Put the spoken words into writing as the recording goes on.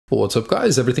What's up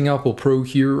guys, Everything Apple Pro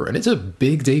here, and it's a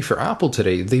big day for Apple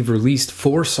today. They've released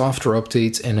 4 software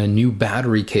updates and a new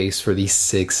battery case for the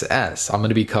 6S. I'm going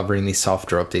to be covering these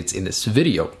software updates in this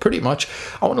video. Pretty much,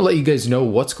 I want to let you guys know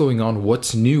what's going on,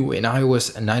 what's new in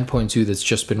iOS 9.2 that's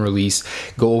just been released,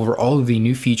 go over all of the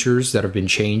new features that have been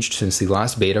changed since the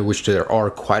last beta, which there are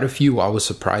quite a few. I was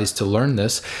surprised to learn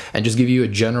this, and just give you a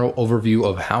general overview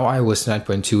of how iOS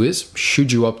 9.2 is,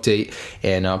 should you update,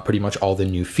 and pretty much all the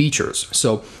new features.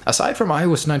 So, aside from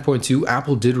iOS 9.2,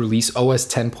 Apple did release OS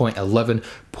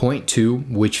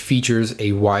 10.11.2, which features a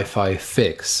Wi-Fi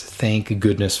fix. Thank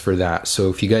goodness for that.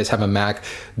 So if you guys have a Mac,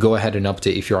 go ahead and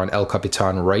update if you're on El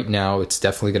Capitan right now. It's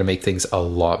definitely going to make things a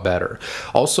lot better.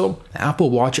 Also, Apple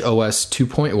Watch OS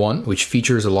 2.1, which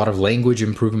features a lot of language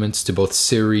improvements to both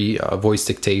Siri, voice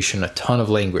dictation, a ton of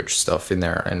language stuff in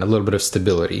there, and a little bit of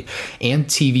stability. And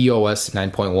tvOS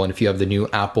 9.1 if you have the new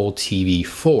Apple TV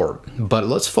 4. But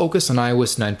let's focus on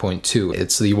iOS 9.2.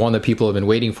 It's the one that people have been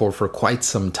waiting for quite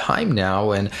some time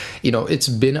now, and you know, it's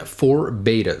been 4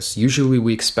 betas. Usually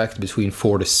we expect between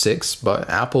 4 to 6, but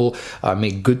Apple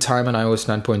made good time on iOS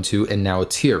 9.2 and now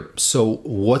it's here. So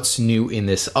what's new in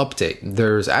this update?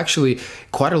 There's actually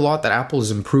quite a lot that Apple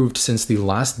has improved since the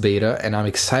last beta, and I'm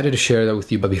excited to share that with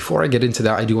you. But before I get into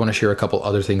that, I do want to share a couple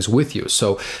other things with you.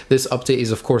 So this update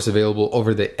is of course available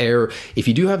over the air. If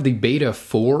you do have the beta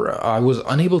 4, I was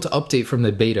unable to update from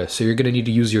the beta, so you're going to need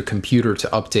to use your computer to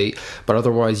update, but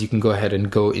otherwise you can go ahead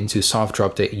and go into software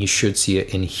update and you should see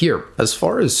it in here. As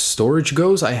far as storage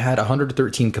goes, I had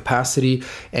 113 capacity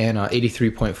and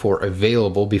 83.4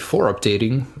 available before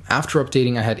updating. After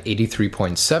updating, I had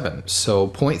 83.7, so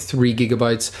 0.3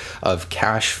 gigabytes of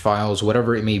cache files,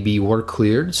 whatever it may be, were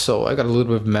cleared, so I got a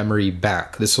little bit of memory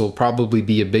back. This will probably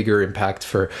be a bigger impact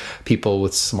for people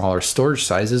with smaller storage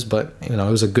sizes, but you know,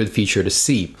 it was a good feature to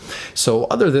see. So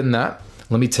other than that,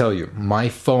 let me tell you, my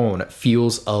phone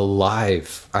feels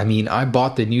alive. I mean, I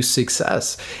bought the new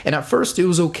 6S, and at first it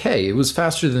was okay. It was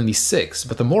faster than the 6,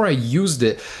 but the more I used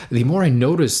it, the more I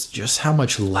noticed just how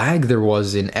much lag there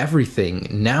was in everything.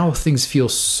 Now things feel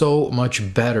so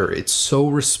much better. It's so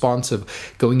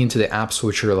responsive going into the app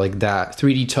switcher like that.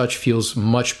 3D Touch feels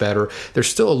much better. There's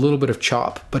still a little bit of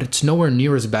chop, but it's nowhere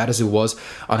near as bad as it was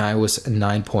on iOS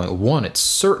 9.1. It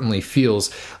certainly feels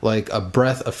like a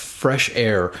breath of fresh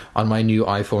air on my new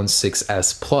iPhone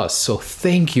 6S Plus. So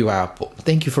thank you, Apple.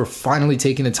 Thank you for finally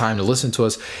taking the time to listen to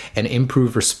us and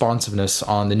improve responsiveness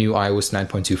on the new iOS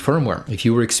 9.2 firmware. If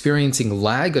you were experiencing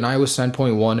lag on iOS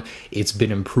 9.1, it's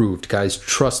been improved. Guys,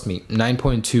 trust me,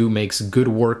 9.2 makes good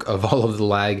work of all of the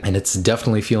lag, and it's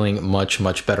definitely feeling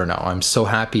much better now. I'm so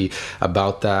happy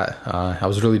about that. I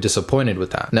was really disappointed with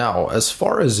that. Now, as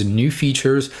far as new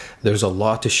features, there's a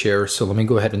lot to share, so let me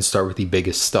go ahead and start with the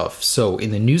biggest stuff. So in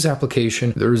the news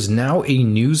application, there's now a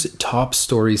news top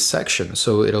stories section.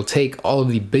 So it'll take all of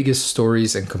the biggest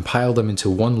stories and compile them into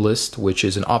one list, which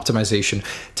is an optimization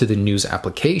to the news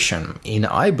application. In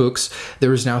iBooks,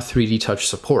 there is now 3D Touch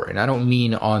support, and I don't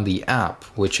mean on the app,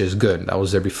 which is good, that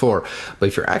was there before, but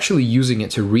if you're actually using it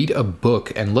to read a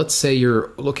book, and let's say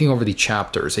you're looking over the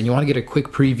chapters and you want to get a quick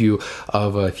preview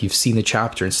of if you've seen the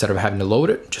chapter, instead of having to load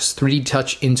it, just 3D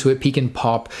Touch into it, peek and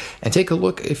pop, and take a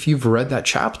look if you've read that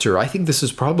chapter. I think this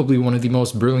is probably one of the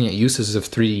most brilliant uses of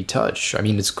 3D Touch. I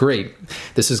mean, it's great.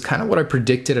 This is kind of what I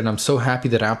predicted, and I'm so happy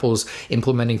that Apple's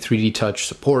implementing 3D Touch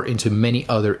support into many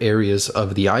other areas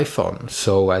of the iPhone.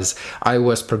 So as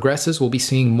iOS progresses, we'll be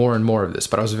seeing more and more of this,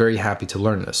 but I was very happy to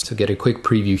learn this. To get a quick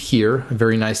preview here,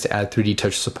 very nice to add 3D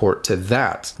Touch support to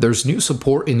that. There's new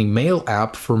support in the Mail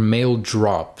app for Mail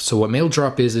Drop. So what Mail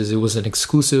Drop is it was an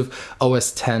exclusive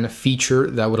OS 10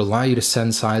 feature that would allow you to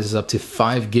send sizes up to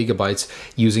 5 gigabytes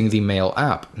using the Mail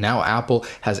app. Now Apple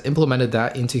has implemented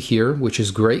that into here, which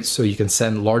is great, so you can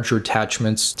send larger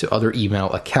attachments to other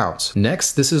email accounts.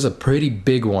 Next, this is a pretty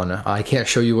big one. I can't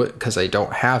show you it because I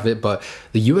don't have it, but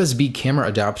the USB camera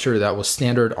adapter that was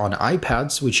standard on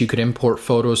iPads, which you could import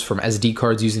photos from SD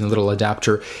cards using the little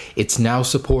adapter, it's now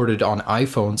supported on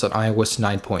iPhones on iOS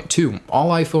 9.2. All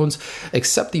iPhones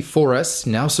except the 4S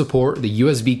now support the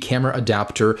USB camera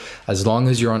adapter as long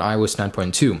as you're on iOS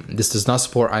 9.2. This does not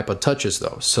support iPod Touches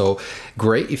though, so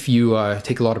great if you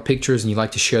take a lot of pictures and you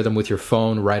like to share them with your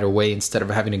phone right away instead of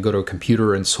having to go to a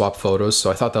computer and swap photos.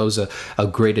 So I thought that was a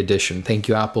great addition. Thank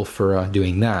you, Apple, for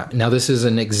doing that. Now this is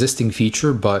an existing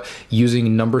feature, but using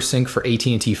NumberSync for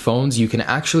AT&T phones, you can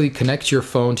actually connect your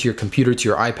phone to your computer, to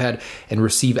your iPad, and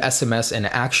receive SMS and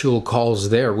actual calls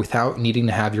there without needing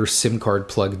to have your SIM card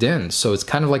plugged in. So it's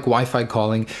kind of like Wi-Fi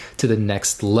calling to the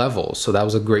next level. So that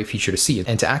was a great feature to see.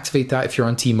 And to activate that, if you're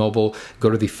on T-Mobile, go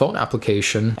to the phone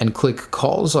application and click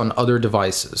calls on other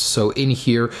devices. So in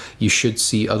here, you should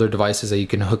see other devices that you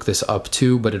can hook this up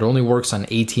to, but it only works on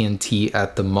AT&T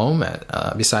at the moment,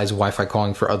 besides Wi-Fi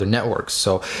calling for other networks.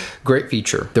 So great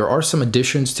feature. There are some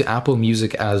additions to Apple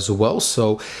Music as well.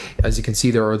 So as you can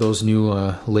see, there are those new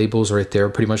labels right there,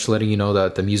 pretty much letting you know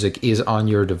that the music is on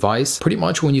your device. Pretty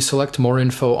much when you select more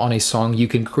info on a song, you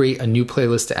can create a new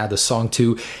playlist to add the song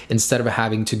to, instead of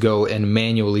having to go and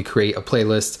manually create a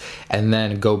playlist and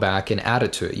then go back and add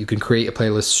it to it. You can create a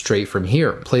playlist straight from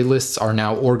here. Playlists are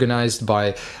now organized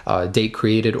by date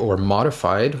created or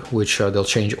modified, which they'll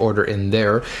change order in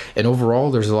there. And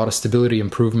overall, there's a lot of stability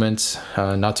improvements,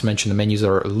 not to mention the menus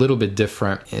are a little bit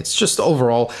different. It's just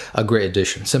overall a great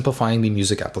addition, simplifying the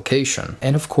music application.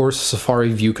 And of course,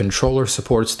 Safari View Controller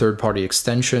supports third-party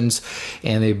extensions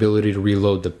and the ability to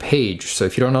reload the page. So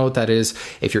if you don't know what that is,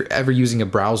 if you're ever using a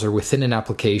browser within an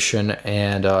application,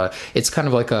 and it's kind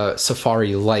of like a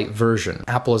Safari Lite version,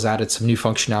 Apple has added some new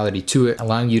functionality to it,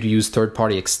 allowing you to use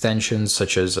third-party extensions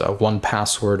such as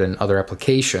 1Password and other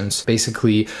applications,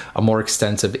 basically a more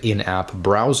extensive in-app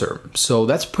browser. So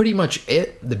that's pretty much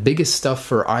it. The biggest stuff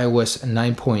for iOS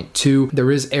 9.2.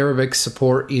 There is Arabic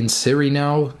support in Siri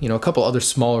now, a couple other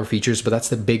smaller features, but that's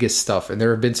the biggest stuff. And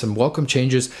there have been some welcome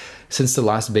changes since the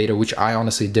last beta, which I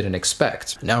honestly didn't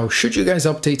expect. Now, should you guys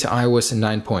update to iOS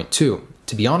 9.2?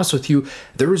 To be honest with you,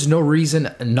 there is no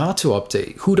reason not to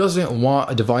update. Who doesn't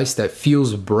want a device that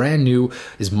feels brand new,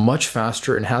 is much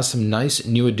faster, and has some nice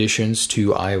new additions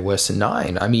to iOS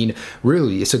 9? I mean,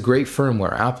 really, it's a great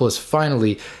firmware. Apple has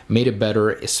finally made it better,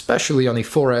 especially on the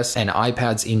 4S and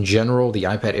iPads in general, the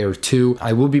iPad Air 2.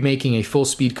 I will be making a full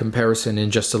speed comparison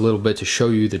in just a little bit to show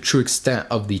you the true extent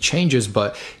of the changes,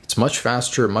 but it's much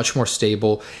faster, much more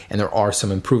stable, and there are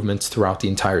some improvements throughout the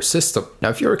entire system. Now,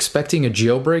 if you're expecting a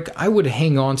jailbreak, I would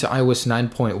hang on to iOS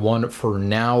 9.1 for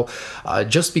now,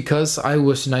 just because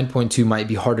iOS 9.2 might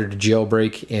be harder to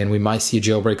jailbreak, and we might see a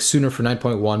jailbreak sooner for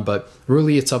 9.1, but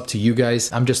really it's up to you guys.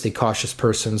 I'm just a cautious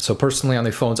person, so personally on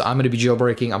the phones I'm going to be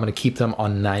jailbreaking. I'm going to keep them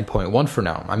on 9.1 for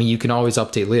now. I mean, you can always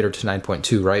update later to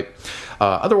 9.2, right?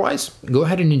 Otherwise, go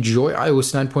ahead and enjoy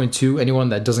iOS 9.2. Anyone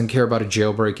that doesn't care about a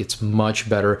jailbreak, it's much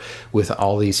better with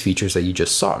all these features that you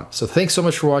just saw. So thanks so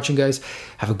much for watching, guys.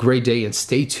 Have a great day, and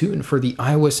stay tuned for the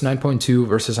iOS 9.2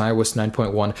 versus iOS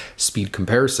 9.1 speed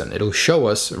comparison. It'll show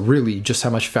us really just how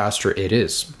much faster it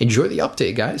is. Enjoy the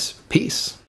update, guys. Peace.